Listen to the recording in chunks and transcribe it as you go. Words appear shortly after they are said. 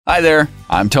Hi there,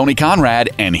 I'm Tony Conrad,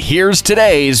 and here's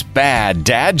today's bad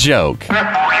dad joke.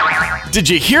 Did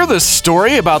you hear the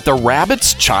story about the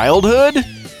rabbit's childhood?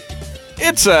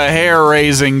 It's a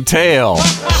hair-raising tale.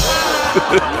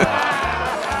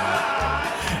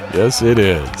 Yes, it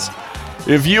is.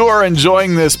 If you are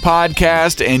enjoying this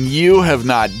podcast and you have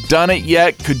not done it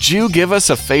yet, could you give us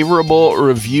a favorable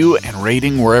review and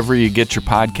rating wherever you get your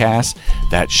podcasts?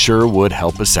 That sure would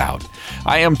help us out.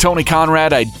 I am Tony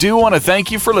Conrad. I do want to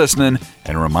thank you for listening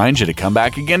and remind you to come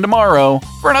back again tomorrow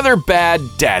for another bad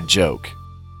dad joke.